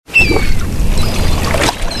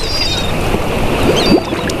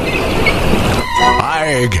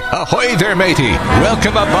Ahoy there, matey.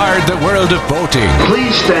 Welcome aboard the world of boating.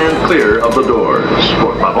 Please stand clear of the doors.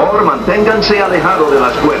 Por favor, manténganse alejado de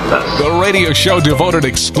las puertas. The radio show devoted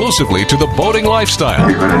exclusively to the boating lifestyle.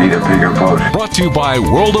 You're going to need a bigger boat. Brought to you by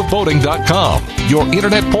worldofboating.com, your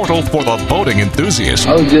internet portal for the boating enthusiast.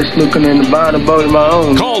 I was just looking into buying a boat of my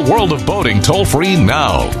own. Call World of Boating toll-free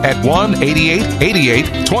now at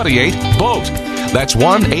 1-8888-28-BOAT. That's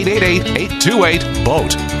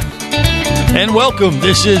 1-888-828-BOAT. And welcome.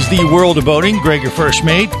 This is the World of Boating. Greg, your first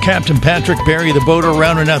mate. Captain Patrick Barry, the boater,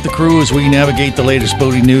 rounding out the crew as we navigate the latest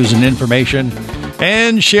boating news and information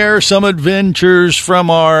and share some adventures from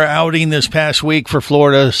our outing this past week for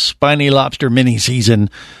Florida Spiny Lobster mini season.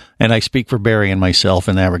 And I speak for Barry and myself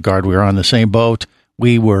in that regard. We were on the same boat.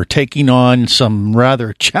 We were taking on some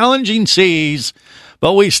rather challenging seas,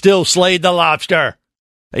 but we still slayed the lobster.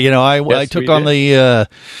 You know, I took on the...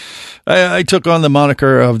 I took on the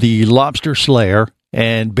moniker of the Lobster Slayer,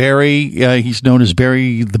 and Barry, he's known as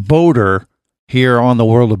Barry the Boater here on the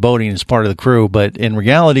World of Boating as part of the crew. But in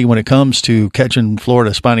reality, when it comes to catching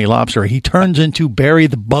Florida spiny lobster, he turns into Barry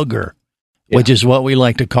the Bugger, which is what we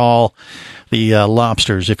like to call the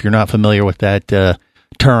lobsters. If you're not familiar with that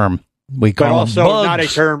term, we call them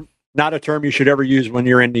bugs. Not a term you should ever use when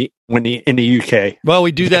you're in the UK. Well,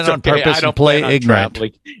 we do that on purpose and play ignorant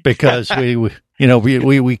because we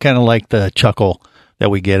kind of like the chuckle that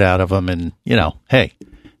we get out of them, and hey,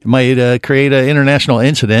 it might create an international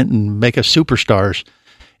incident and make us superstars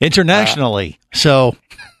internationally. So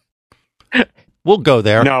we'll go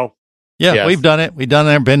there. No. Yeah, yes. We've done it. We've done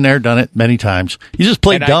it. Been there, done it many times. You just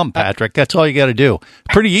play dumb, Patrick. That's all you got to do.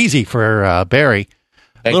 Pretty easy for Barry.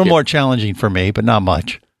 A little more challenging for me, but not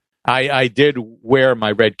much. I did wear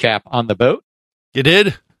my red cap on the boat. You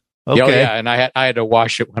did? Okay. Oh, yeah, and I had to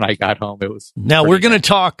wash it when I got home. It was now we're going to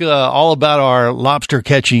talk all about our lobster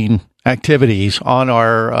catching activities on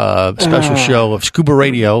our special show of Scuba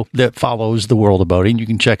Radio that follows the World of Boating. You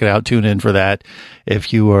can check it out. Tune in for that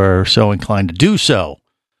if you are so inclined to do so.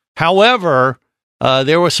 However,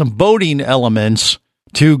 there were some boating elements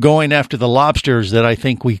to going after the lobsters that I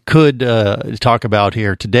think we could talk about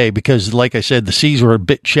here today because, like I said, the seas were a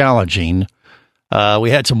bit challenging. We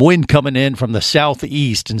had some wind coming in from the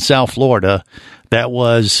southeast in South Florida that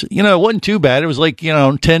was, it wasn't too bad. It was like,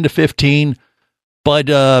 10 to 15, but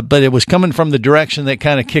it was coming from the direction that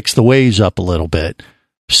kind of kicks the waves up a little bit.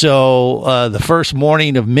 So the first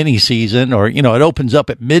morning of mini season, or, it opens up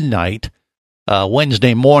at midnight,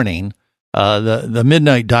 Wednesday morning, the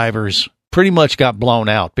midnight divers pretty much got blown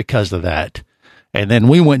out because of that. And then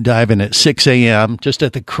we went diving at 6 a.m., just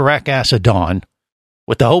at the crack ass of dawn,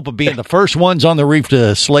 with the hope of being the first ones on the reef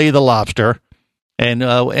to slay the lobster, and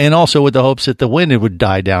also with the hopes that the wind would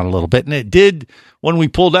die down a little bit. And it did when we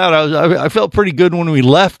pulled out. I felt pretty good when we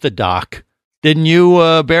left the dock. Didn't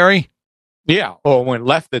you, Barry? Yeah. Oh, when we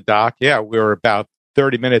left the dock, we were about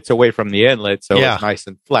 30 minutes away from the inlet, so it was nice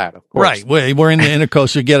and flat, of course. Right. We're in the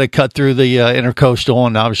intercoastal. You got to cut through the intercoastal,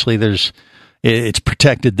 and obviously it's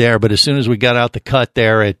protected there. But as soon as we got out the cut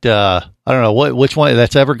there at, I don't know, which one,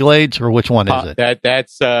 that's Everglades, or which one is it?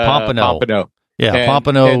 That's Pompano. Yeah,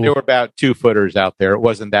 Pompano. And there were about 2 footers out there. It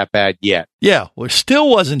wasn't that bad yet. Yeah, well, it still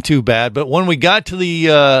wasn't too bad. But when we got to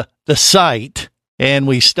the site and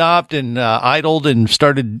we stopped and idled and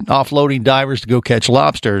started offloading divers to go catch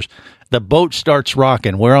lobsters, the boat starts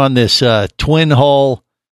rocking. We're on this twin hull,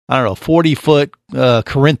 40-foot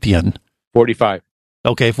Corinthian. 45.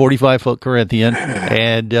 Okay, 45-foot Corinthian.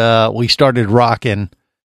 And we started rocking,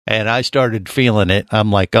 and I started feeling it.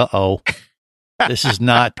 I'm like, uh-oh, this is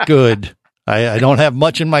not good. I don't have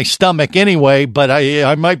much in my stomach anyway, but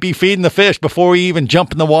I might be feeding the fish before we even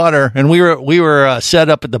jump in the water. And we were set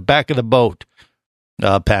up at the back of the boat,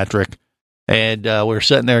 Patrick. And we were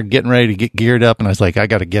sitting there getting ready to get geared up, and I was like, I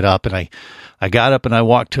got to get up. And I got up and I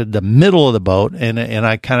walked to the middle of the boat, and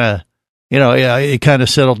I kind of, it kind of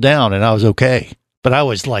settled down, and I was okay. But I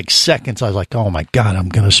was like seconds. I was like, oh my God, I'm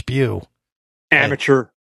going to spew. Amateur.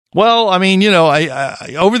 Well, I mean,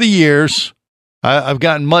 I over the years, I've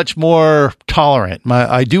gotten much more tolerant.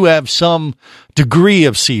 I do have some degree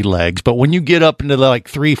of sea legs, but when you get up into like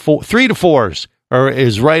 3 to 4s,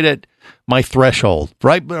 is right at my threshold,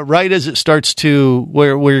 right as it starts to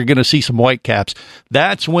where you're going to see some white caps.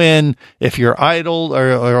 That's when, if you're idle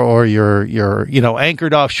or you're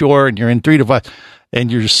anchored offshore and you're in 3 to 5 and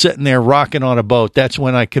you're sitting there rocking on a boat, that's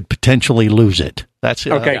when I could potentially lose it. That's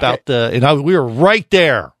okay, we were right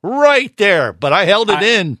there, but I held it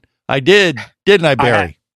in. I did, didn't I,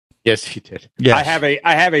 Barry? Yes, you did. Yes.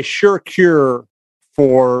 I have a sure cure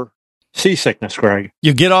for seasickness, Greg.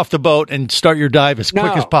 You get off the boat and start your dive as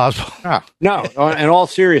quick as possible. No, in all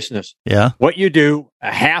seriousness. Yeah. What you do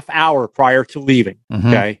a half hour prior to leaving,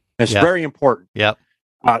 okay? It's very important. Yep.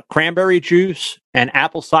 Cranberry juice and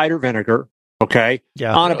apple cider vinegar, okay?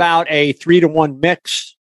 Yeah. On about a 3-to-1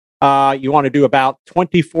 mix, you want to do about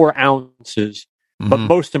 24 ounces. But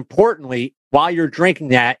most importantly, while you're drinking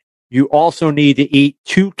that, you also need to eat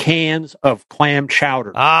 2 cans of clam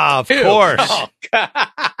chowder. Ah, of course. Oh,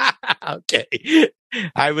 okay.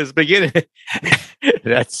 I was beginning.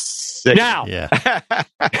 That's sick. Now. Yeah.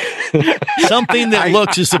 Something that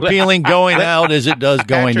looks as appealing going out as it does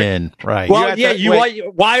going in. Right. Well,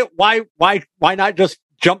 why not just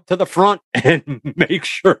jump to the front and make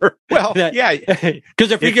sure? Well,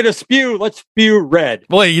 because if you're going to spew, let's spew red.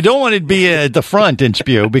 Well, you don't want to be at the front and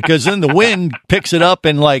spew, because then the wind picks it up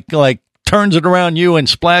and like turns it around you and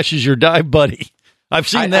splashes your dive buddy. I've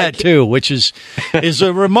seen that too, which is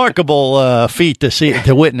a remarkable feat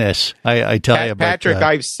to witness. I tell you, Patrick.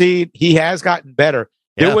 I've seen he has gotten better.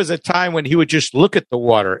 Yeah. There was a time when he would just look at the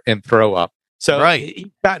water and throw up. So he's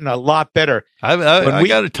gotten a lot better. I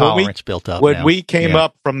got a tolerance built up. When we came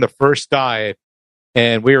up from the first dive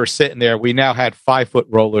and we were sitting there, we now had 5-foot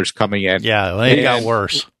rollers coming in. Yeah, it got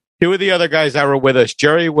worse. 2 of the other guys that were with us,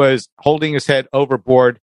 Jerry was holding his head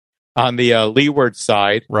overboard on the leeward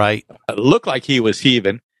side. Right. It looked like he was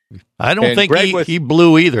heaving. I don't think he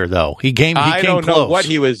blew either, though. He came I don't close. know what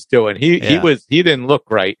he was doing. He didn't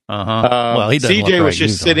look right. Well, he doesn't CJ look right was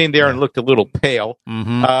just sitting there and looked a little pale.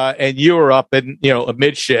 Mm-hmm. And you were up in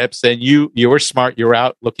amidships, and you were smart. You were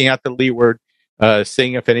out looking at the leeward,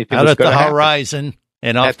 seeing if anything out was at the happen. horizon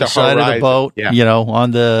and off the side horizon. of the boat. Yeah.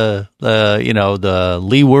 On the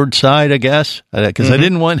leeward side, I guess, because I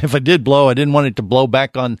didn't want, if I did blow, I didn't want it to blow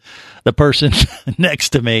back on the person next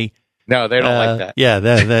to me. No, they don't like that. Yeah,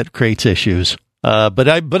 that creates issues. But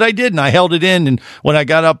I did, and I held it in, and when I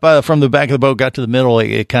got up from the back of the boat, got to the middle,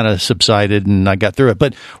 it kind of subsided, and I got through it.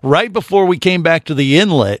 But right before we came back to the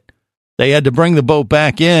inlet, they had to bring the boat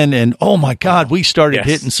back in, and oh my God, we started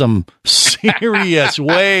hitting some serious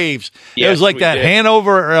waves. It was like that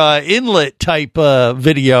Hanover inlet type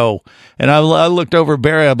video. And I looked over at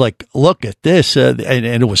Barry. I'm like, look at this, and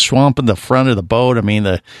it was swamping the front of the boat. I mean,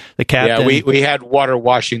 the captain. Yeah, we had water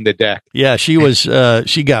washing the deck. Yeah, she was.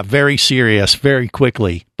 She got very serious very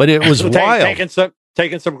quickly, but it was wild.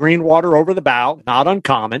 Taking some green water over the bow, not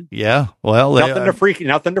uncommon. Yeah, well, nothing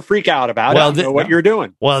to freak out about. Well, I don't know what you're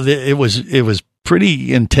doing. Well, it was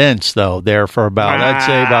pretty intense though. There for I'd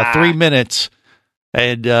say about 3 minutes.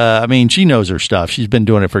 And I mean, she knows her stuff. She's been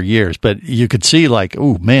doing it for years. But you could see, like,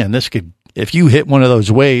 oh man, this could, if you hit one of those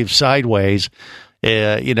waves sideways,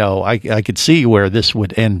 I could see where this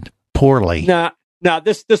would end poorly. No,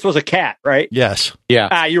 this was a cat, right? Yes.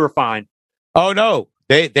 Yeah. You were fine. Oh no.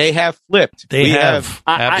 They have flipped. We have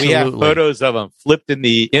photos of them flipped in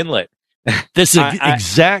the inlet. This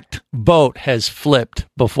exact boat has flipped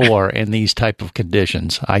before in these type of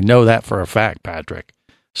conditions. I know that for a fact, Patrick.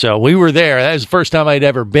 So we were there. That was the first time I'd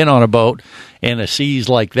ever been on a boat in a seas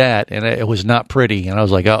like that, and it was not pretty. And I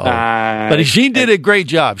was like, uh-oh. But she did a great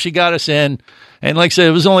job. She got us in, and like I said,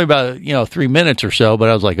 it was only about 3 minutes or so, but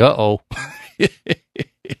I was like, uh-oh.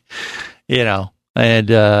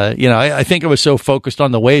 And, I think I was so focused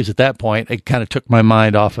on the waves at that point, it kind of took my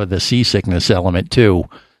mind off of the seasickness element, too.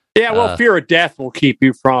 Yeah, well, fear of death will keep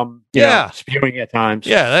you from spewing at times.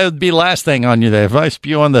 Yeah, that would be the last thing on you there. If I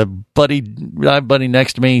spew on the buddy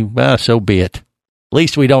next to me, so be it. At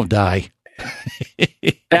least we don't die. This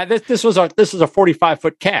is a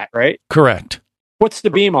 45-foot cat, right? Correct. What's the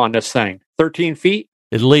beam on this thing? 13 feet?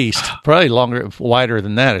 At least. Probably wider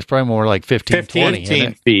than that. It's probably more like 15 20.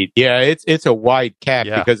 15 feet. Yeah, it's a wide cat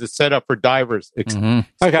because it's set up for divers,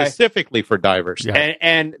 specifically for divers. Yeah.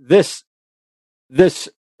 And this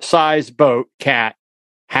size boat, cat,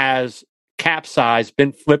 has capsized,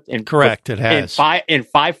 been flipped in. Correct, it has. In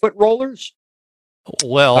 5-foot rollers?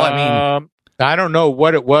 Well, I mean, I don't know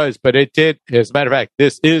what it was, but it did. As a matter of fact,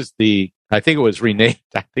 this is I think it was renamed.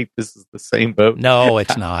 I think this is the same boat. No,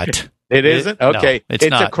 it's not. It isn't? Okay. No, it's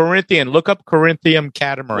not. A Corinthian. Look up Corinthian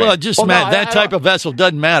catamaran. Well, that type of vessel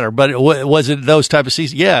doesn't matter, but was it those type of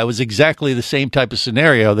seas? Yeah, it was exactly the same type of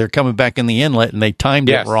scenario. They're coming back in the inlet, and they timed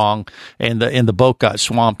it wrong, and the boat got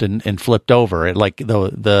swamped and flipped over. It, like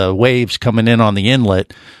the waves coming in on the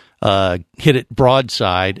inlet hit it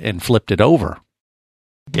broadside and flipped it over.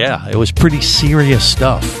 Yeah, it was pretty serious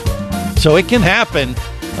stuff. So it can happen.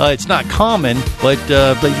 It's not common, but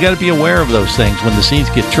you got to be aware of those things when the seas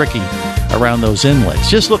get tricky around those inlets.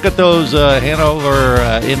 Just look at those Hanover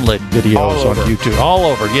inlet videos on YouTube. All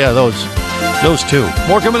over, yeah, those Those two.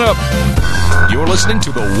 More coming up. You're listening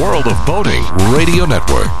to the World of Boating Radio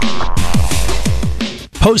Network.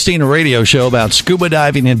 Hosting a radio show about scuba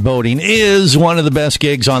diving and boating is one of the best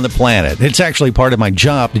gigs on the planet. It's actually part of my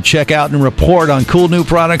job to check out and report on cool new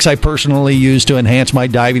products I personally use to enhance my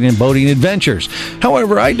diving and boating adventures.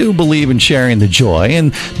 However, I do believe in sharing the joy,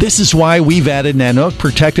 and this is why we've added Nanook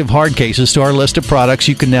protective hard cases to our list of products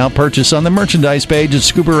you can now purchase on the merchandise page at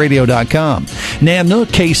scubaradio.com.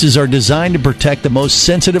 Nanook cases are designed to protect the most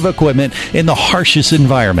sensitive equipment in the harshest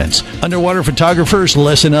environments. Underwater photographers,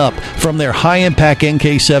 listen up. From their high-impact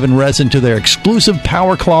NK7 resin to their exclusive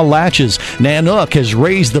Power Claw latches, Nanook has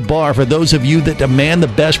raised the bar for those of you that demand the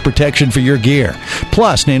best protection for your gear.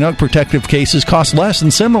 Plus, Nanook protective cases cost less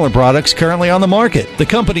than similar products currently on the market. The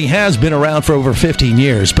company has been around for over 15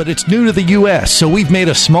 years, but it's new to the U.S., so we've made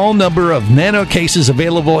a small number of Nanook cases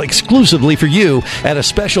available exclusively for you at a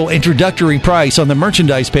special introductory price on the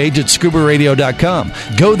merchandise page at scubaradio.com.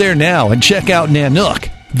 Go there now and check out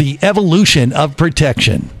Nanook, the evolution of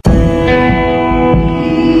protection.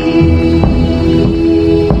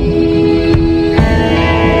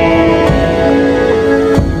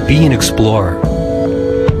 Be an explorer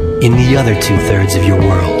in the other two-thirds of your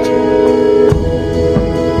world.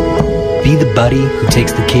 Be the buddy who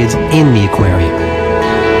takes the kids in the aquarium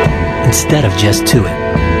instead of just to it.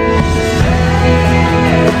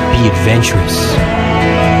 Be adventurous.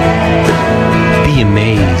 Be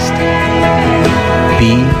amazed.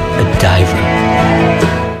 Be a diver.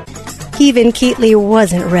 Kevin Keatley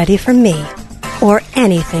wasn't ready for me or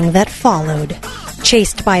anything that followed.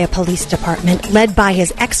 Chased by a police department, led by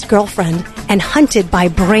his ex-girlfriend, and hunted by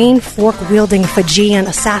brain fork-wielding Fijian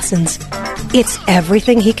assassins, it's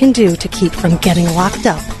everything he can do to keep from getting locked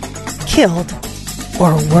up, killed,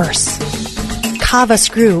 or worse. Kava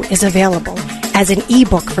Screw is available as an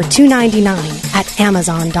ebook for $2.99 at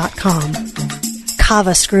Amazon.com.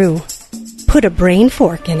 Kava Screw. Put a brain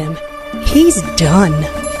fork in him. He's done.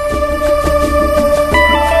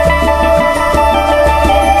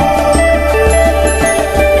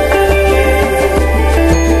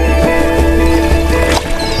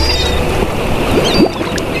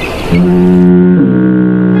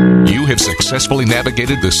 You have successfully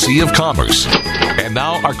navigated the Sea of Commerce and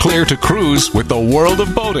now are clear to cruise with the World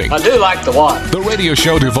of Boating. I do like the water. The radio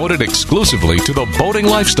show devoted exclusively to the boating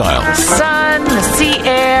lifestyle. The sun, the sea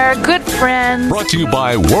air, good friends. Brought to you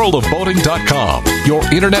by worldofboating.com, your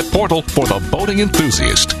internet portal for the boating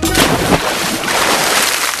enthusiast.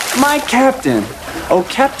 My captain. Oh,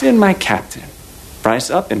 captain, my captain.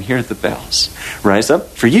 Rise up and hear the bells. Rise up,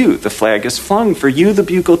 for you the flag is flung, for you the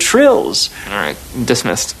bugle trills. All right,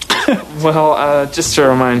 dismissed. Well, just to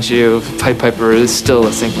remind you, Pied Piper is still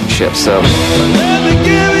a sinking ship, so...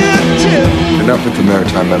 Enough with the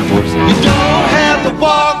maritime metaphors. You don't have to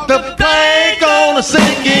walk the plank on a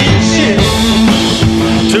sinking ship.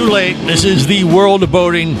 Too late. This is the World of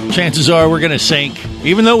Boating. Chances are we're going to sink.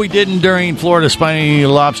 Even though we didn't during Florida Spiny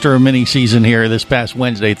Lobster mini season here this past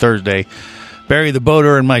Wednesday, Thursday. Barry the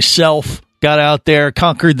Boater and myself got out there,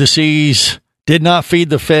 conquered the seas, did not feed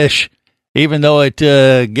the fish, even though it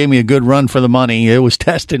gave me a good run for the money. It was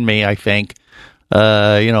testing me, I think.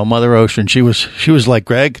 Mother Ocean, she was like,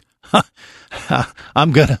 Greg,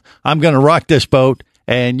 I'm gonna rock this boat,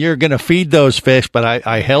 and you're gonna feed those fish. But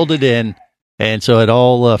I held it in, and so it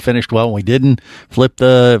all finished well. We didn't flip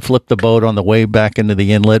the boat on the way back into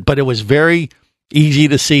the inlet, but it was very easy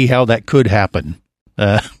to see how that could happen.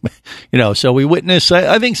 So we witnessed,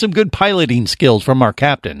 I think, some good piloting skills from our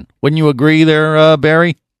captain. Wouldn't you agree there,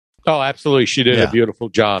 Barry? Oh, absolutely. She did a beautiful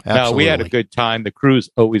job. No, we had a good time. The crew's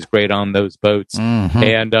always great on those boats. Mm-hmm.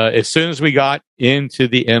 And as soon as we got into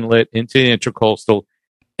the inlet, into the Intracoastal,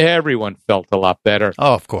 everyone felt a lot better.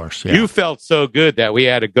 Oh, of course. Yeah. You felt so good that we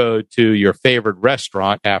had to go to your favorite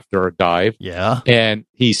restaurant after a dive. Yeah. And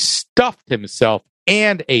he stuffed himself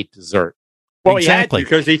and ate dessert. Well, exactly. He had to,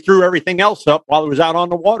 because he threw everything else up while he was out on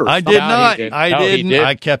the water. I did not. I didn't.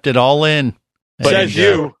 I kept it all in. Says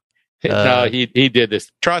you. No, he did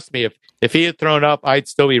this. Trust me, if he had thrown up, I'd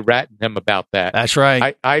still be ratting him about that. That's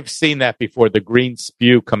right. I've seen that before. The green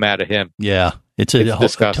spew come out of him. Yeah, it's a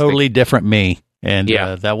totally different me, and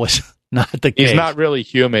that was not the case. He's not really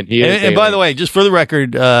human. He is. And by the way, just for the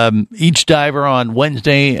record, each diver on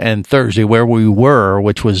Wednesday and Thursday, where we were,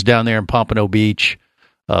 which was down there in Pompano Beach,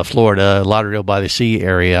 Florida, Lauderdale by the Sea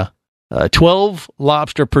area, 12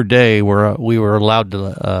 lobster per day we were allowed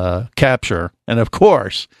to capture, and of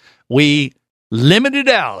course, we limited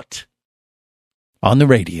out on the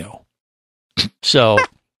radio. So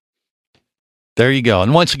There you go.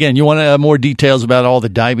 And once again, you want more details about all the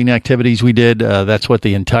diving activities we did, that's what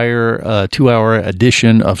the entire 2-hour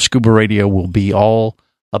edition of Scuba Radio will be all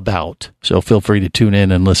about. So feel free to tune in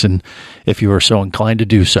and listen if you are so inclined to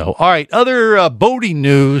do so. All right, other boating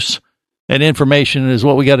news and information is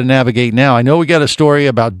what we got to navigate now. I know we got a story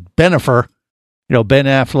about Bennifer. Ben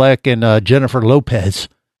Affleck and Jennifer Lopez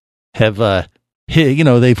have,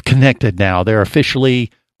 they've connected now. They're officially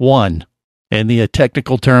one. And the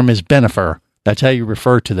technical term is Bennifer. That's how you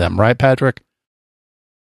refer to them, right, Patrick?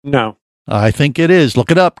 No. I think it is.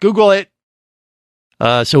 Look it up. Google it.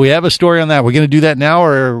 So we have a story on that. We're going to do that now,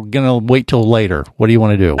 or are we going to wait till later? What do you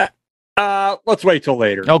want to do? Let's wait till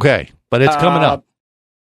later. Okay, but it's coming up.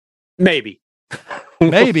 Maybe.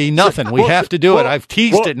 Maybe nothing. We have to do it. I've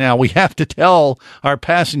teased it now. We have to tell our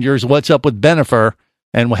passengers what's up with Bennifer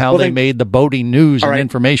and how they made the boating news and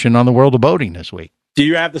information on the world of boating this week. Do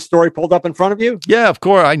you have the story pulled up in front of you? Yeah, of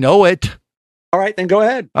course. I know it. All right, then go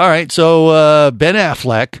ahead. All right. So Ben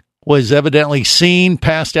Affleck was evidently seen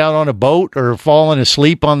passed out on a boat or falling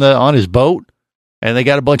asleep on his boat. And they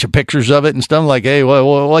got a bunch of pictures of it and stuff like, hey,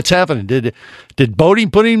 what's happening? Did boating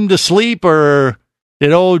put him to sleep, or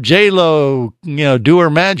did old J-Lo, do her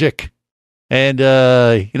magic and,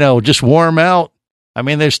 just warm out? I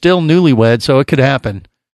mean, they're still newlyweds, so it could happen.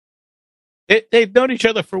 They've known each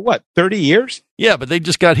other for what, 30 years? Yeah, but they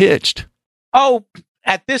just got hitched. Oh,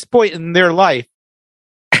 at this point in their life.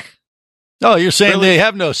 Oh, you're saying really? They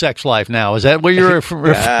have no sex life now. Is that what you're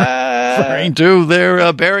referring to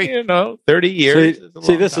there, Barry? 30 years.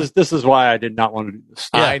 See, this is why I did not want to do this.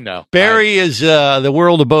 Yeah. I know. Barry is the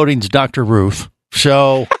world of boating's Dr. Ruth.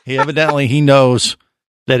 So he he knows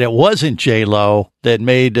that it wasn't J-Lo that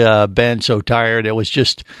made Ben so tired. It was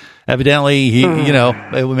just evidently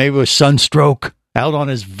maybe it was sunstroke out on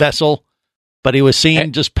his vessel, but he was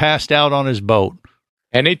seen just passed out on his boat.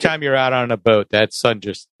 Anytime you're out on a boat, that sun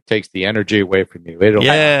just takes the energy away from you.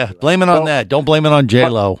 Blame it on that. Don't blame it on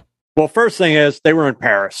J-Lo. Well, first thing is they were in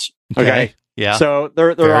Paris. Okay. Yeah. So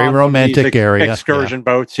they're very on romantic area. Excursion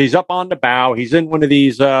boats. He's up on the bow. He's in one of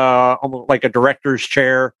these almost like a director's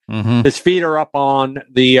chair. Mm-hmm. His feet are up on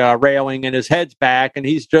the railing and his head's back, and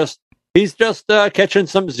he's just catching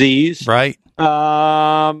some Z's. Right.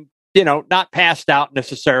 Not passed out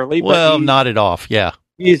necessarily. Well, nodded off. Yeah.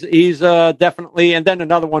 He's definitely, and then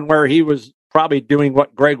another one where he was probably doing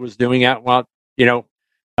what Greg was doing in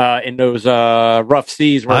those rough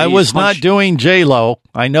seas. Where I was not doing J-Lo.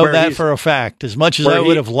 I know that for a fact. As much as I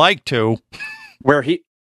would have liked to. Where he,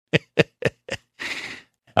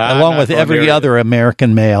 along with every other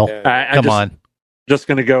American male. Come on. Just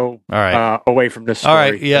going to go all right. Away from this story. All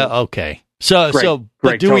right. Yeah. Okay. So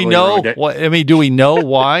Greg do we know? Do we know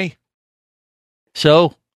why?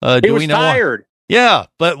 So he was tired. Yeah,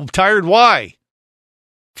 but tired why?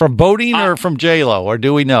 From boating or from J-Lo, or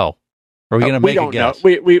do we know? Are we going to make a guess?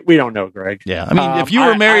 We don't know, Greg. Yeah, I mean, if you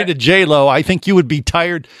were married to J-Lo, I think you would be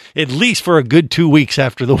tired at least for a good 2 weeks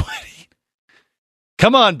after the wedding.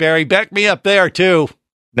 Come on, Barry, back me up there too.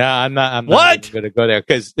 No, I'm not going to go there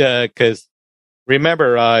because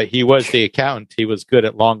remember, he was the accountant. He was good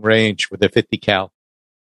at long range with a 50 cal.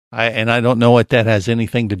 I don't know what that has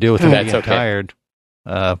anything to do with him being tired.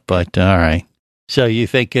 But all right. So you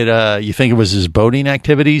think it was his boating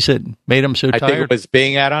activities that made him so tired? I think it was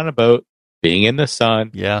being out on a boat, being in the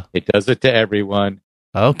sun. Yeah. It does it to everyone.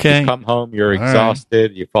 Okay. You come home, you're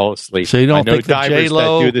exhausted, you fall asleep. So you don't think the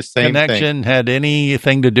J-Lo connection had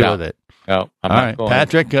anything to do with it? No. I'm not going.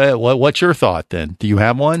 Patrick, what's your thought then? Do you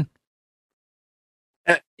have one?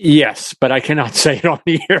 Yes, but I cannot say it on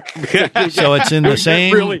the air. So it's in the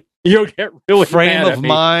same... You'll get really frame of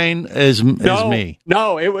mind as me.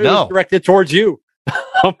 No, it was directed towards you.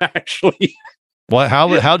 Actually,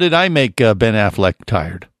 how did I make Ben Affleck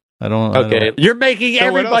tired? I don't. Okay, you're making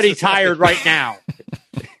everybody tired right now.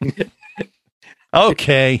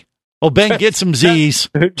 Okay. Well, Ben, get some Z's.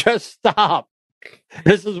 Just stop.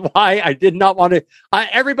 This is why I did not want to.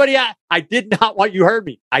 I did not want. You heard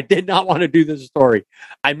me. I did not want to do this story.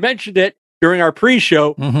 I mentioned it during our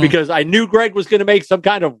pre-show because I knew Greg was going to make some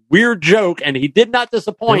kind of weird joke, and he did not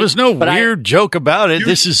disappoint. There was no weird joke about it.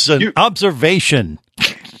 This is an observation.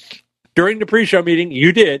 During the pre-show meeting,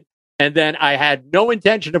 you did, and then I had no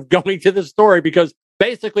intention of going to the story because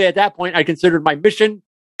basically at that point I considered my mission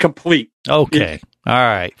complete. Okay. All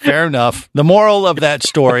right. Fair enough. The moral of that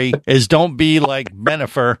story is don't be like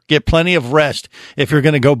Bennifer. Get plenty of rest if you're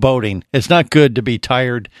going to go boating. It's not good to be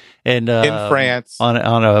tired and in France on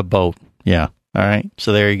a boat. Yeah. All right.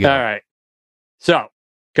 So there you go. All right. So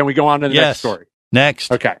can we go on to the next story?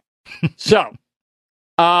 Next. Okay. So,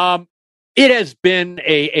 it has been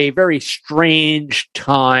a very strange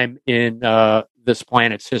time in this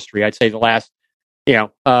planet's history. I'd say the last,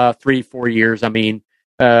 3-4 years. I mean,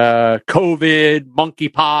 COVID,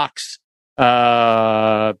 monkeypox,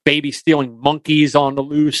 baby stealing monkeys on the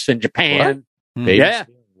loose in Japan.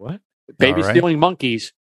 What? Baby stealing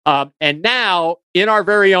monkeys. And now, in our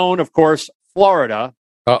very own, of course, Florida,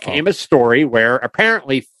 came a story where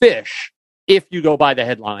apparently fish, if you go by the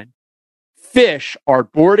headline, fish are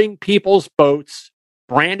boarding people's boats,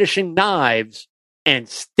 brandishing knives, and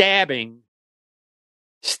stabbing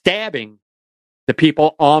the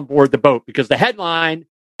people on board the boat. Because the headline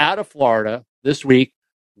out of Florida this week,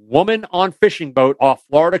 woman on fishing boat off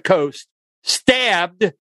Florida coast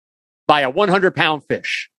stabbed by a 100-pound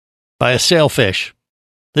fish. By a sailfish.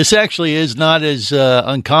 This actually is not as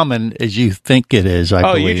uncommon as you think it is, I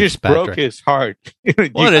believe. You just Patrick. broke his heart.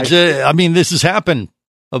 This has happened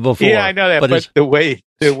before. Yeah, I know that, but the way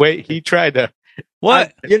he tried to...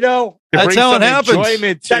 What? That's how it happens.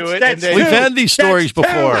 Enjoyment to it. We've had these stories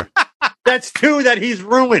before. That's two that he's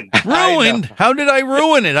ruined. Ruined? How did I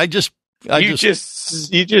ruin it? You just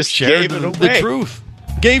gave it away. The truth.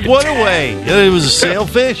 Gave what away? It was a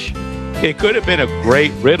sailfish? It could have been a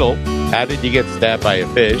great riddle. How did you get stabbed by a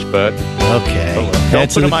fish? But okay,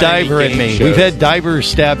 that's the diver in me. We've had divers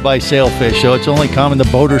stabbed by sailfish, so it's only common the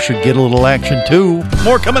boater should get a little action too.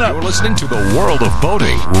 More coming up. You're listening to the World of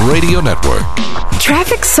Boating Radio Network.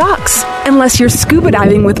 Traffic sucks unless you're scuba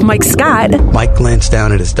diving with Mike Scott. Mike glanced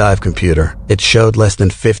down at his dive computer. It showed less than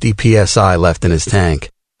 50 psi left in his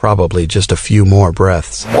tank. Probably just a few more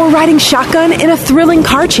breaths. Or riding shotgun in a thrilling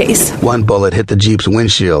car chase. One bullet hit the Jeep's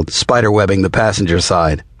windshield, spiderwebbing the passenger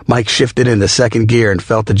side. Mike shifted into second gear and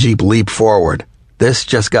felt the Jeep leap forward. This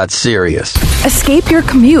just got serious. Escape your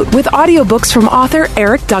commute with audiobooks from author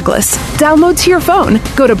Eric Douglas. Download to your phone.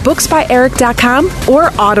 Go to booksbyeric.com or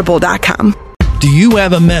audible.com. Do you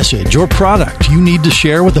have a message or product you need to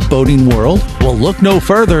share with the boating world? Well, look no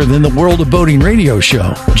further than the World of Boating radio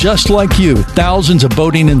show. Just like you, thousands of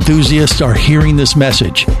boating enthusiasts are hearing this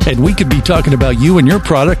message, and we could be talking about you and your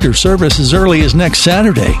product or service as early as next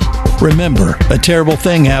Saturday. Remember, a terrible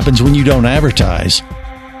thing happens when you don't advertise.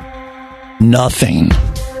 Nothing.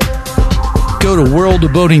 Go to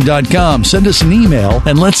worldofboating.com, send us an email,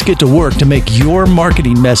 and let's get to work to make your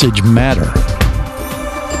marketing message matter.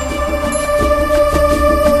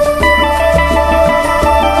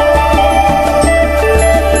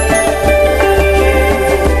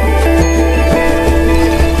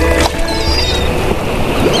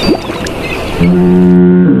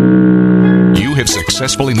 You have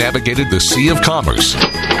successfully navigated the Sea of Commerce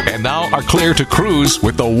and now are clear to cruise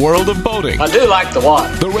with the World of Boating. I do like the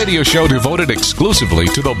water. The radio show devoted exclusively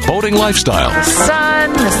to the boating lifestyle. The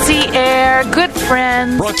sun, the sea air, good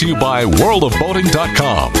friends. Brought to you by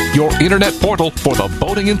worldofboating.com, your internet portal for the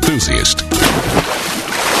boating enthusiast.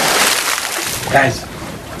 Guys,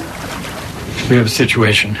 we have a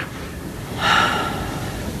situation.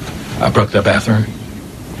 I broke the bathroom.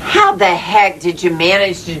 How the heck did you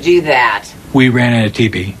manage to do that? We ran out of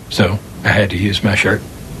TP, so I had to use my shirt.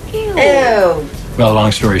 Ew. Well,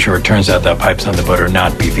 long story short, turns out that pipes on the boat are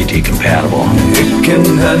not BVT compatible. It can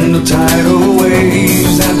handle tidal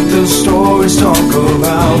waves that the stories talk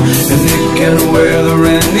about, and it can weather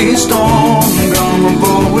any storm. Come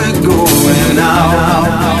aboard, we're going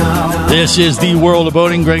out. This is the World of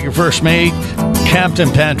Boating. Greg, your first mate.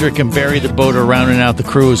 Captain Patrick and Barry the boater rounding out the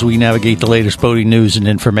crew as we navigate the latest boating news and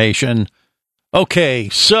information. Okay,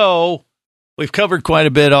 so we've covered quite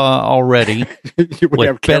a bit already with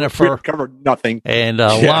Bennifer. We've covered nothing. And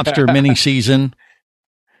lobster mini season.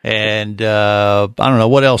 And I don't know,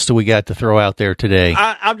 what else do we got to throw out there today?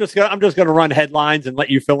 I'm just gonna run headlines and let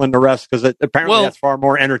you fill in the rest, because apparently that's far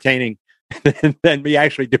more entertaining than me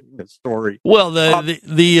actually doing the story. Well,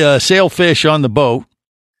 the sailfish on the boat.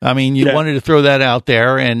 I mean, you wanted to throw that out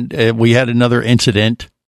there, and we had another incident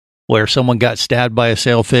where someone got stabbed by a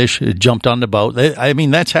sailfish, jumped on the boat. I mean,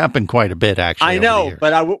 that's happened quite a bit, actually. I know,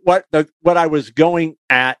 but what I was going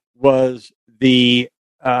at was the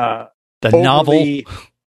novel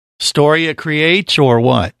story it creates, or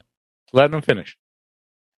what? Let them finish.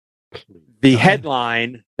 The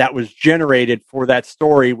headline that was generated for that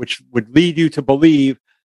story, which would lead you to believe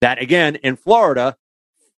that, again, in Florida,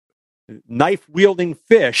 knife-wielding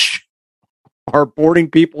fish are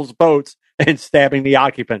boarding people's boats and stabbing the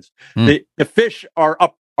occupants. The fish are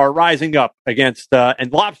rising up against,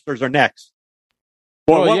 and lobsters are next.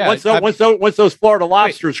 Well, once those Florida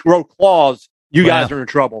lobsters grow claws, you guys are in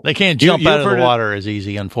trouble. They can't jump out of the water as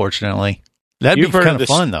easy, unfortunately. That'd be kind of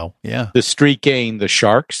fun, though. Yeah. The street game, the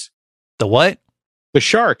sharks. The what? The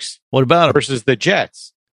sharks. What about them? Versus the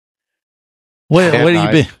jets. What have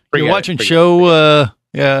you been? You're watching show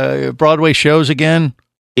Broadway shows again?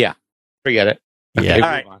 Yeah, forget it. Yeah. All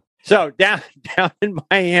right. So down in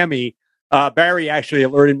Miami, Barry actually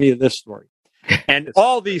alerted me to this story, and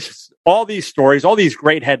all these stories, all these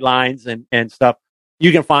great headlines and stuff.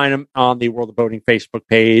 You can find them on the World of Boating Facebook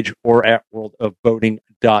page or at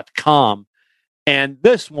worldofboating.com. And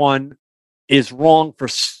this one is wrong for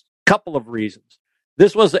a couple of reasons.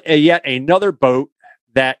 This was yet another boat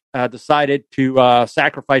that decided to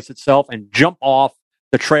sacrifice itself and jump off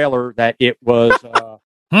the trailer that it was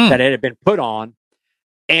that it had been put on.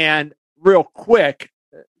 And real quick,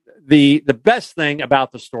 the best thing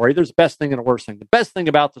about the story, there's the best thing and the worst thing. The best thing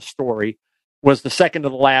about the story was the second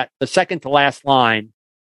to last line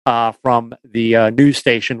from the news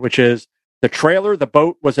station, which is the trailer the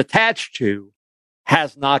boat was attached to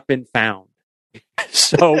has not been found.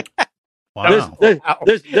 So wow.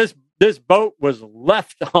 this boat was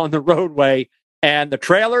left on the roadway, and the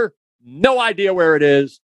trailer, no idea where it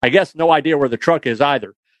is. I guess no idea where the truck is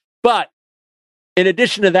either. But in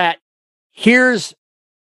addition to that, here's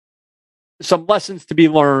some lessons to be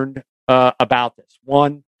learned about this.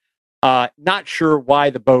 One, not sure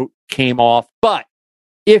why the boat came off, but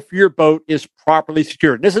if your boat is properly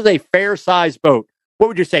secured, this is a fair-sized boat. What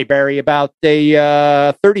would you say, Barry, about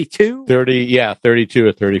a 32? 32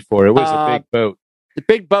 or 34. It was a big boat. The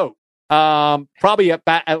big boat. Probably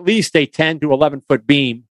about at least a 10 to 11-foot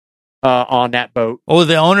beam on that boat. Oh,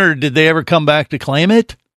 the owner, did they ever come back to claim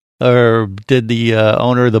it? Or did the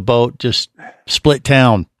owner of the boat just split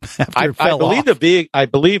town after it fell off? I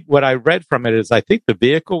believe what I read from it is I think the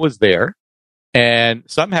vehicle was there, and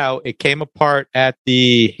somehow it came apart at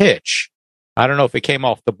the hitch. I don't know if it came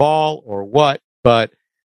off the ball or what, but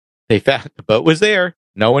they found the boat was there.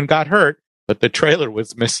 No one got hurt, but the trailer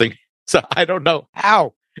was missing. So I don't know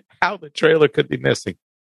how the trailer could be missing.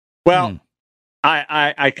 Well,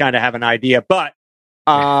 I kind of have an idea, but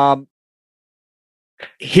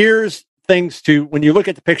here's things to, when you look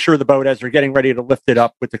at the picture of the boat as they're getting ready to lift it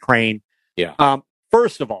up with the crane. Yeah.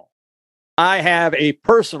 First of all, I have a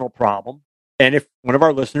personal problem. And if one of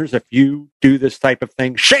our listeners, if you do this type of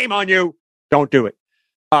thing, shame on you, don't do it.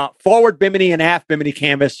 Forward bimini and aft bimini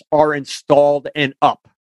canvas are installed and up.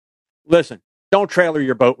 Listen, don't trailer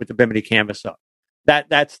your boat with the bimini canvas up.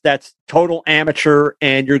 That's total amateur,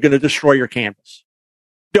 and you're going to destroy your canvas.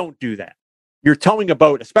 Don't do that. You're towing a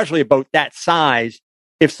boat, especially a boat that size.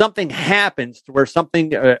 If something happens to where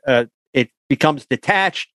something it becomes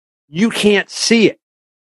detached, you can't see it.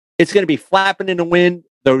 It's going to be flapping in the wind.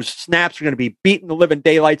 Those snaps are going to be beating the living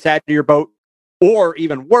daylights out of your boat. Or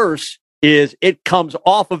even worse is it comes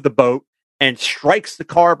off of the boat and strikes the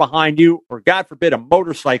car behind you, or God forbid, a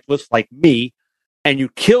motorcyclist like me, and you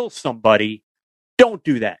kill somebody. Don't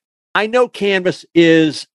do that. I know canvas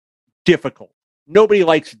is difficult. Nobody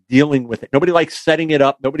likes dealing with it. Nobody likes setting it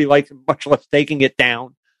up. Nobody likes, much less taking it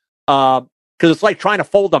down. Because it's like trying to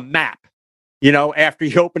fold a map. You know, after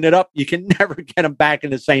you open it up, you can never get them back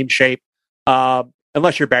in the same shape.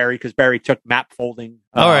 Unless you're Barry, because Barry took map folding.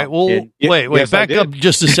 All right. Well, wait, yes, back up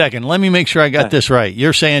just a second. Let me make sure I got this right.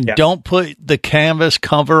 You're saying don't put the canvas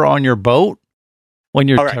cover on your boat when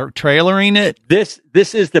you're trailering it? This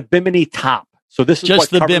is the bimini top. So this is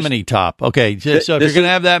just what the bimini top. Okay. So if you're going to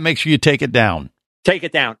have that, make sure you take it down. Take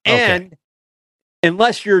it down. Okay. And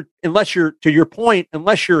unless you're, to your point,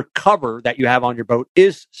 unless your cover that you have on your boat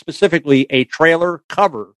is specifically a trailer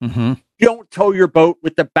cover, don't tow your boat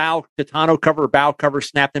with the tonneau cover, bow cover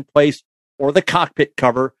snapped in place, or the cockpit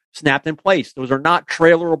cover snapped in place. Those are not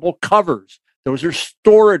trailerable covers. Those are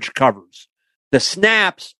storage covers. The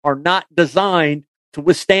snaps are not designed to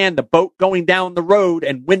withstand the boat going down the road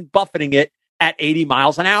and wind buffeting it at 80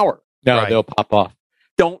 miles an hour. No, they'll pop off.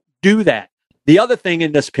 Don't do that. The other thing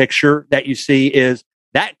in this picture that you see is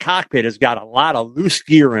that cockpit has got a lot of loose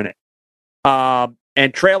gear in it.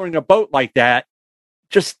 And trailering a boat like that,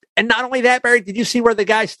 and not only that, Barry, did you see where the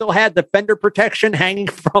guy still had the fender protection hanging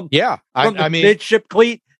from the midship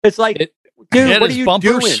cleat? It's like, dude, what are you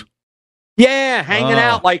doing? Yeah, hanging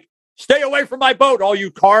out like, stay away from my boat, all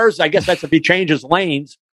you cars. I guess that's if he changes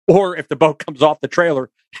lanes, or if the boat comes off the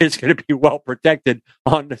trailer, it's going to be well protected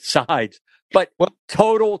on the sides. But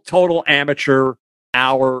total amateur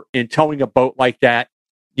hour in towing a boat like that.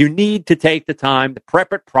 You need to take the time to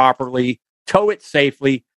prep it properly, tow it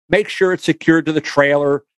safely, make sure it's secured to the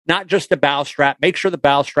trailer, not just the bow strap. Make sure the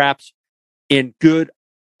bow strap's in good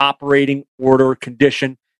operating order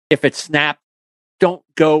condition. If it's snapped, don't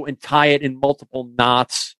go and tie it in multiple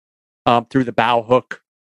knots through the bow hook.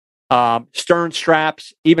 Stern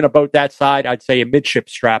straps, even a boat that side, I'd say a midship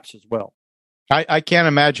straps as well. I can't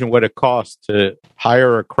imagine what it costs to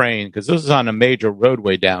hire a crane, because this is on a major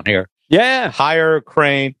roadway down here. Yeah. Hire a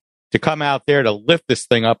crane to come out there to lift this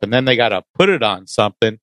thing up, and then they got to put it on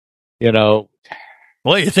something, you know.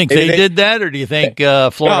 Well, you think they did that, or do you think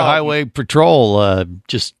Florida Highway Patrol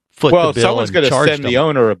just foot the bill? Well, someone's going to send the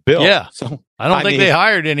owner a bill. Yeah. So, I don't think they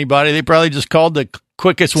hired anybody. They probably just called the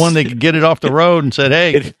quickest one they could get it off the road and said,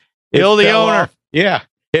 hey, bill the owner. Yeah.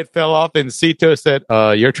 It fell off, and Cito said,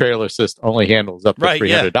 your trailer assist only handles up to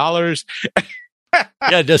 $300.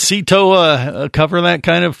 Yeah, does Cito cover that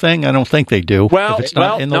kind of thing? I don't think they do. Well, if it's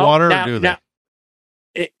not in the water, or do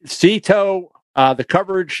they? Cito, the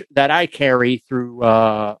coverage that I carry through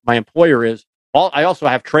my employer is I also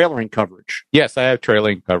have trailering coverage. Yes, I have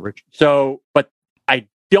trailering coverage. So, but I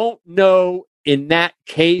don't know in that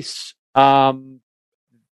case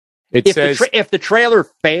if the trailer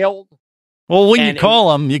failed. Well, when you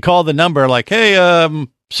call them, you call the number like, "Hey,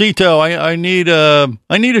 Cito, I need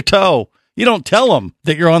a tow." You don't tell them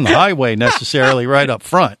that you're on the highway necessarily right up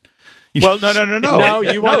front. Well, no. No,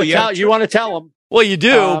 you want to tell them. Well, you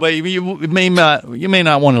do, but you may not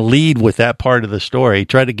want to lead with that part of the story.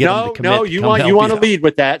 Try to get them to commit. No, you want to lead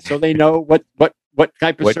with that so they know what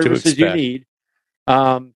type of services you need.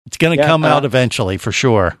 It's going to come out eventually for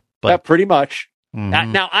sure. But pretty much.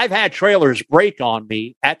 Mm-hmm. Now, I've had trailers break on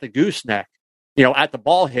me at the gooseneck, at the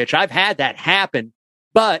ball hitch. I've had that happen.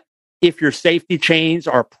 But if your safety chains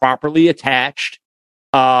are properly attached,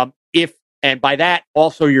 and by that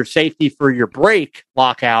also your safety for your brake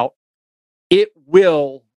lockout, it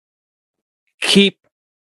will keep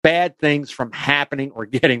bad things from happening or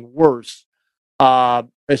getting worse,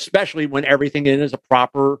 especially when everything is a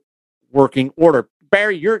proper working order.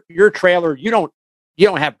 Barry, your trailer, you don't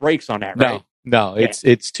have brakes on that, right? No,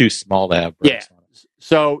 it's too small to have brakes on it.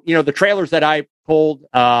 So, the trailers that I pulled,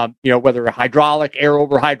 whether hydraulic, air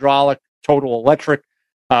over hydraulic, total electric,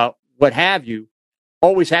 what have you,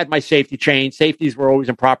 always had my safety chain. Safeties were always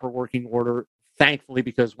in proper working order, thankfully,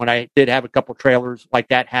 because when I did have a couple trailers like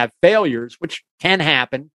that have failures, which can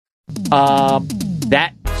happen,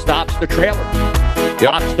 that stops the trailer,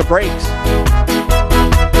 stops the brakes.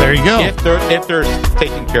 There you go. If they're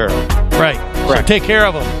taken care of. Right. So take care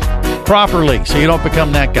of them properly so you don't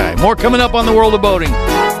become that guy. More coming up on the World of Boating.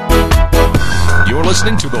 You're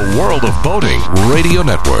listening to the World of Boating Radio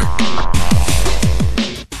Network.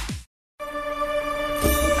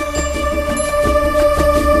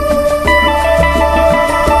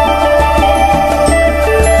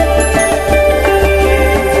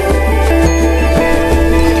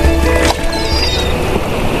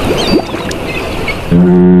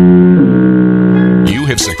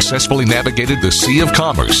 Successfully navigated the Sea of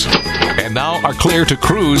Commerce and now are clear to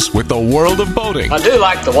cruise with the World of Boating. I do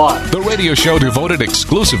like the water. The radio show devoted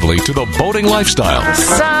exclusively to the boating lifestyle. The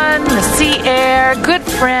sun, the sea air, good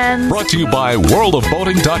friends. Brought to you by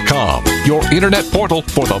worldofboating.com, your internet portal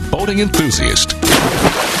for the boating enthusiast.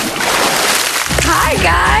 Hi,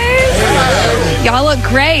 guys. Y'all look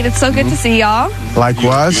great. It's so good to see y'all.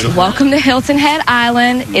 Likewise. Welcome to Hilton Head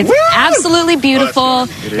Island. It's absolutely beautiful.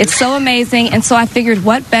 It's so amazing. And so I figured,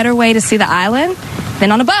 what better way to see the island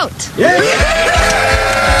than on a boat?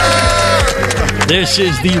 This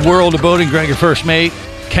is the World of Boating. Greg, your first mate.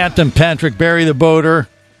 Captain Patrick, Barry the boater.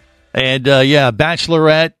 And,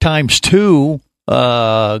 Bachelorette times 2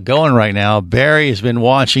 going right now. Barry has been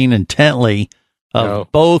watching intently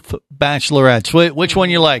both Bachelorettes. Which one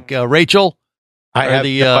you like, Rachel? Or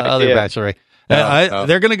the other Bachelorette?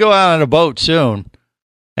 They're going to go out on a boat soon,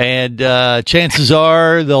 and chances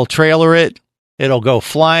are they'll trailer it. It'll go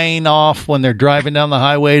flying off when they're driving down the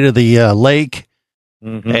highway to the lake,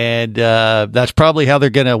 and that's probably how they're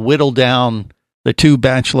going to whittle down the 2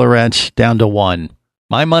 Bachelorettes down to 1.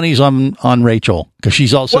 My money's on Rachel because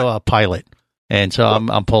she's also a pilot, and so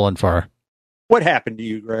I'm pulling for her. What happened to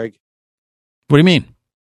you, Greg? What do you mean?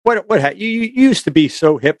 What you used to be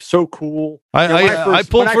so hip, so cool. I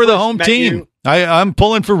pulled for the home team. I'm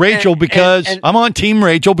pulling for Rachel because I'm on Team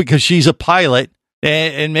Rachel because she's a pilot,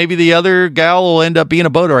 and maybe the other gal will end up being a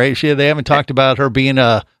boater. Right? They haven't talked about her being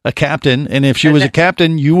a captain, and if she was a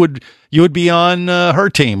captain, you would be on her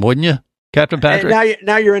team, wouldn't you, Captain Patrick? And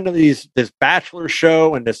now you're into this Bachelor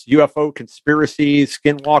show and this UFO conspiracy,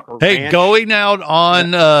 Skinwalker. Hey, Ranch. Going out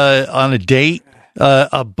on a date.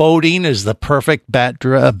 A boating is the perfect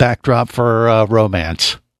backdrop for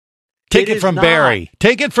romance. Take it from Barry.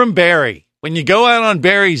 Take it from Barry. When you go out on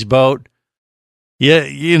Barry's boat,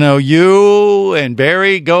 you and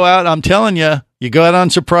Barry go out. I'm telling you, you go out on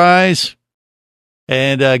surprise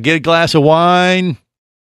and get a glass of wine.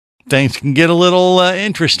 Things can get a little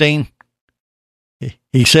interesting.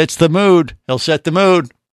 He sets the mood. He'll set the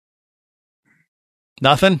mood.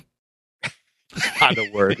 Nothing? Not a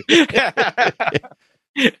word.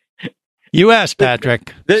 You asked,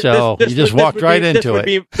 Patrick, you just walked right into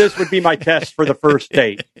it. This would be my test for the first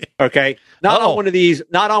date. Okay, not on one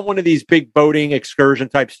of these big boating excursion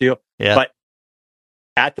type deal, but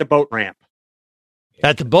at the boat ramp.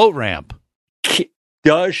 At the boat ramp,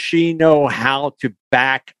 does she know how to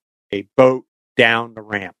back a boat down the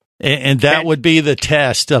ramp? And that would be the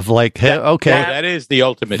test of that is the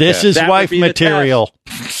ultimate. This test. is wife material.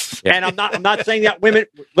 And I'm not saying that women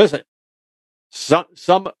listen.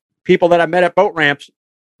 Some people that I met at boat ramps,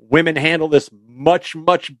 women handle this much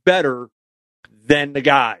better than the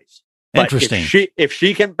guys. But interesting. If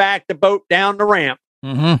she can back the boat down the ramp,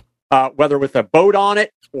 whether with a boat on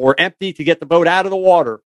it or empty to get the boat out of the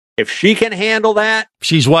water, if she can handle that,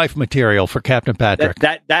 she's wife material for Captain Patrick.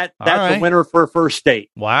 That's a winner for a first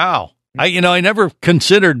date. Wow. I never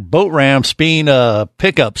considered boat ramps being a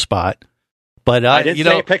pickup spot. But I didn't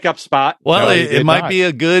say a pickup spot. Well, it might be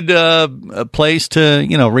a good place to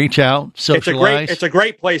reach out, socialize. It's a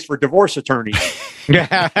great place for divorce attorneys. Or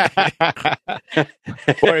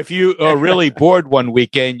if you are really bored one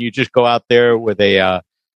weekend, you just go out there with a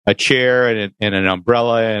chair and an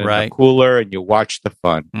umbrella and a cooler, and you watch the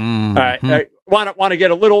fun. Mm-hmm. All right, I want to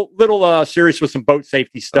get a little serious with some boat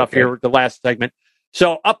safety stuff here with the last segment.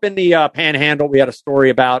 So up in the Panhandle, we had a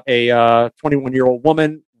story about a 21-year-old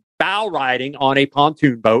woman bow riding on a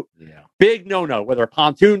pontoon boat. Yeah. Big no-no, whether a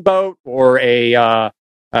pontoon boat or a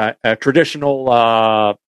traditional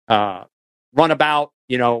runabout,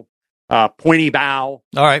 pointy bow.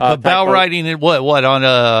 All right, but bow riding in what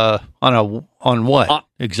on what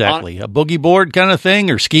exactly? A boogie board kind of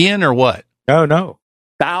thing, or skiing, or what? No.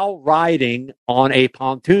 Bow riding on a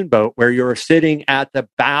pontoon boat where you're sitting at the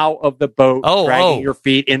bow of the boat, dragging your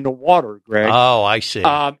feet in the water, Greg. Oh, I see.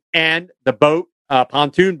 And the boat.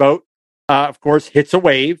 Pontoon boat, of course, hits a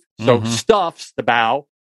wave, so stuffs the bow,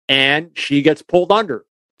 and she gets pulled under.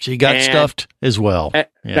 She got stuffed as well.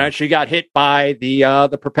 She got hit by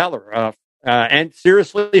the propeller and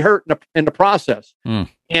seriously hurt in the process.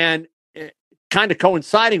 And kind of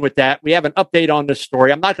coinciding with that, we have an update on this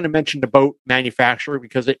story. I'm not going to mention the boat manufacturer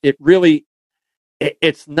because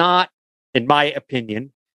it's not, in my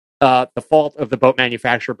opinion, the fault of the boat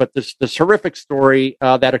manufacturer, but this horrific story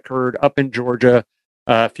that occurred up in Georgia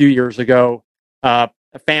a few years ago. A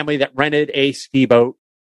family that rented a ski boat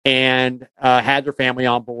and had their family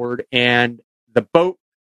on board, and the boat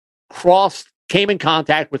came in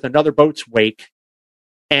contact with another boat's wake,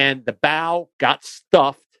 and the bow got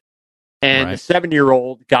stuffed, and the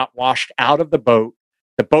 7-year-old got washed out of the boat.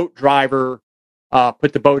 The boat driver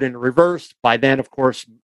put the boat in reverse. By then, of course,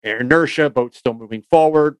 inertia, boat still moving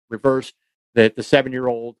forward, reverse. The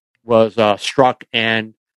 7-year-old was struck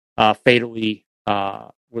and fatally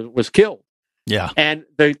was killed. Yeah. And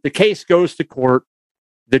the case goes to court.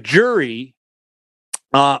 The jury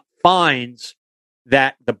finds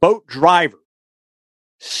that the boat driver,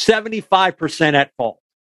 75% at fault,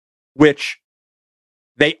 which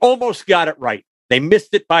they almost got it right. They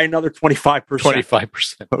missed it by another 25%.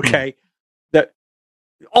 25%. Okay. That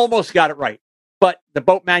almost got it right. But the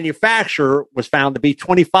boat manufacturer was found to be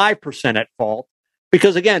 25% at fault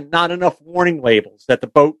because, again, not enough warning labels that the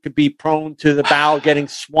boat could be prone to the bow getting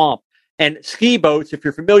swamped. And ski boats, if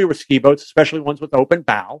you're familiar with ski boats, especially ones with open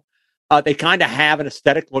bow, they kind of have an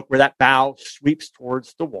aesthetic look where that bow sweeps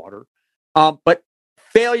towards the water. But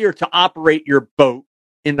failure to operate your boat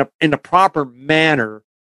in the proper manner,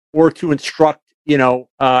 or to instruct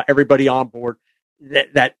everybody on board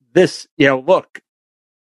that this, look,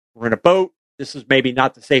 we're in a boat. This is maybe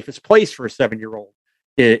not the safest place for a 7-year-old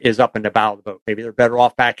is up in the bow of the boat. Maybe they're better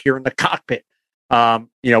off back here in the cockpit,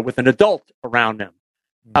 with an adult around them.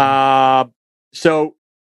 So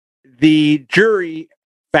the jury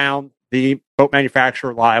found the boat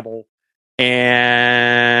manufacturer liable,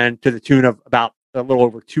 and to the tune of about a little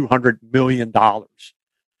over $200 million.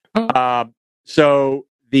 So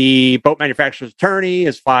the boat manufacturer's attorney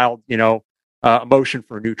has filed, a motion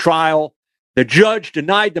for a new trial. The judge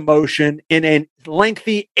denied the motion in a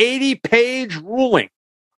lengthy 80-page ruling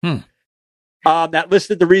that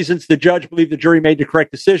listed the reasons the judge believed the jury made the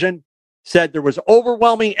correct decision, said there was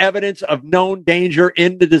overwhelming evidence of known danger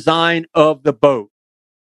in the design of the boat.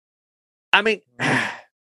 I mean,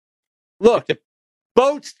 look,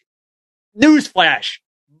 boats, newsflash,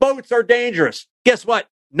 boats are dangerous. Guess what?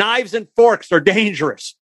 Knives and forks are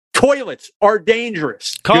dangerous. Toilets are dangerous.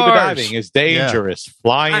 Scuba diving is dangerous. Yeah.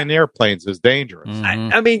 Flying in airplanes is dangerous.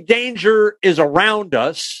 I mean, danger is around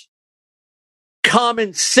us.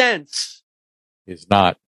 Common sense is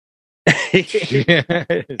not.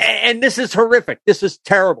 And this is horrific. This is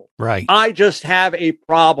terrible. Right. I just have a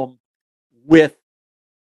problem with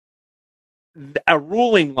a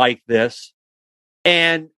ruling like this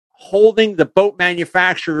and holding the boat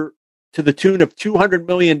manufacturer to the tune of $200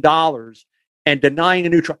 million and denying a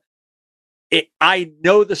new trial. I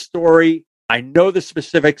know the story. I know the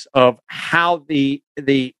specifics of how the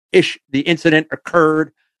incident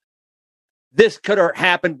occurred. This could have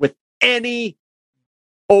happened with any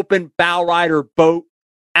open bow rider boat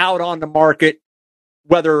out on the market,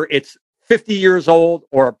 whether it's 50 years old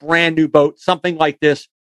or a brand new boat. Something like this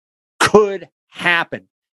could happen.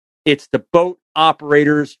 It's the boat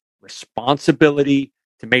operator's responsibility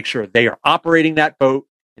to make sure they are operating that boat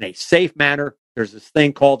in a safe manner. There's this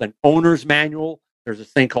thing called an owner's manual. There's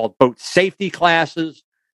this thing called boat safety classes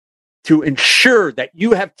to ensure that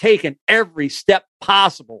you have taken every step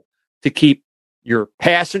possible to keep your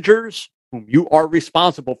passengers, whom you are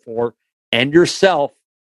responsible for, and yourself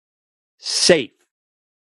safe.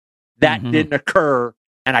 That didn't occur,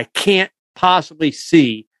 and I can't possibly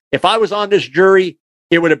see. If I was on this jury,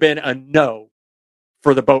 it would have been a no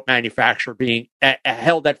for the boat manufacturer being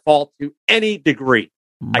held at fault to any degree.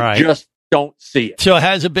 Right. I just don't see it. So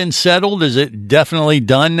has it been settled? Is it definitely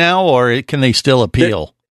done now, or can they still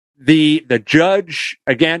appeal? The judge,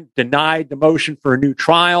 again, denied the motion for a new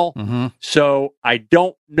trial. So I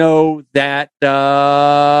don't know that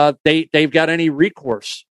they've got any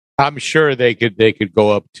recourse. I'm sure they could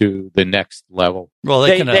go up to the next level. Well,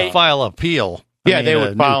 they can file appeal. They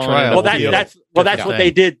would file trial. That's what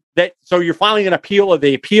they did. So you're filing an appeal of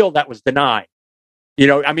the appeal that was denied.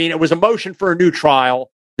 It was a motion for a new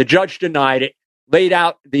trial. The judge denied it, laid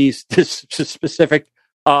out these specific,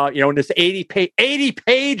 in this 80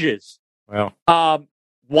 pages. Well,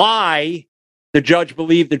 why the judge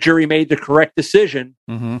believed the jury made the correct decision,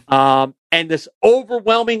 and this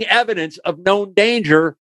overwhelming evidence of known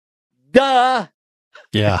danger. Duh.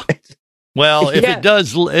 Yeah. Well,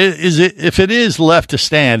 if it is left to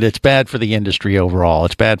stand, it's bad for the industry overall.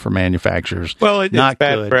 It's bad for manufacturers. Well, it's not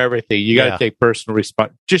bad for everything. You got to take personal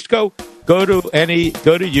responsibility. Just go to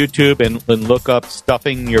YouTube and look up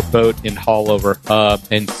stuffing your boat in Haulover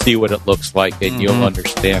and see what it looks like, and you'll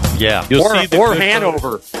understand. Yeah, or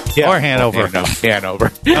Hanover. Or Hanover.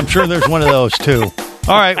 Hanover. I'm sure there's one of those too.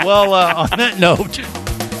 All right. Well, on that note,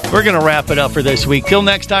 we're going to wrap it up for this week. Till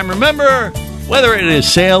next time, remember, whether it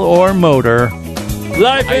is sail or motor,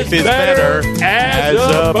 life is better as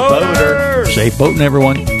a boater. Safe boating,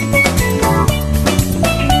 everyone.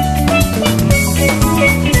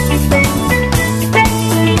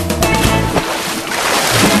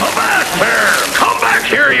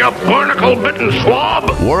 Here, you barnacle-bitten swab.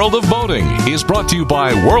 World of Boating is brought to you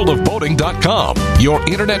by worldofboating.com, your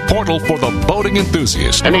internet portal for the boating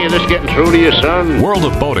enthusiast. Any of this getting through to you, son? World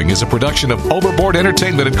of Boating is a production of Overboard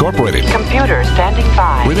Entertainment Incorporated. Computer standing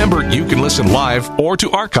by. Remember, you can listen live or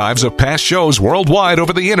to archives of past shows worldwide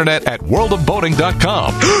over the internet at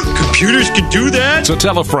worldofboating.com. Computers can do that? So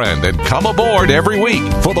tell a friend and come aboard every week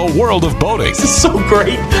for the World of Boating. This is so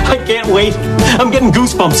great. I can't wait. I'm getting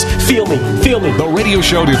goosebumps. Feel me. The radio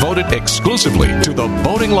show devoted exclusively to the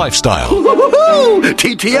boating lifestyle.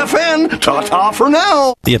 TTFN, ta-ta for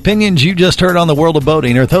now. The opinions you just heard on the World of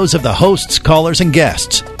Boating are those of the hosts, callers, and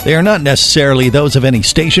guests. They are not necessarily those of any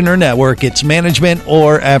station or network, its management,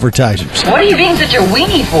 or advertisers. What are you being such a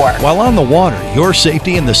weenie for? While on the water, your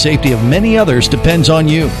safety and the safety of many others depends on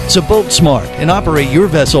you. So boat smart and operate your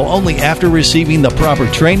vessel only after receiving the proper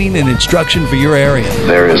training and instruction for your area.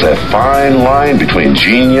 There is a fine line between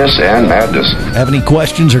genius and madness. Have any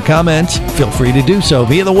questions or comments? Feel free to do so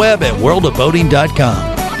via the web at worldofboating.com.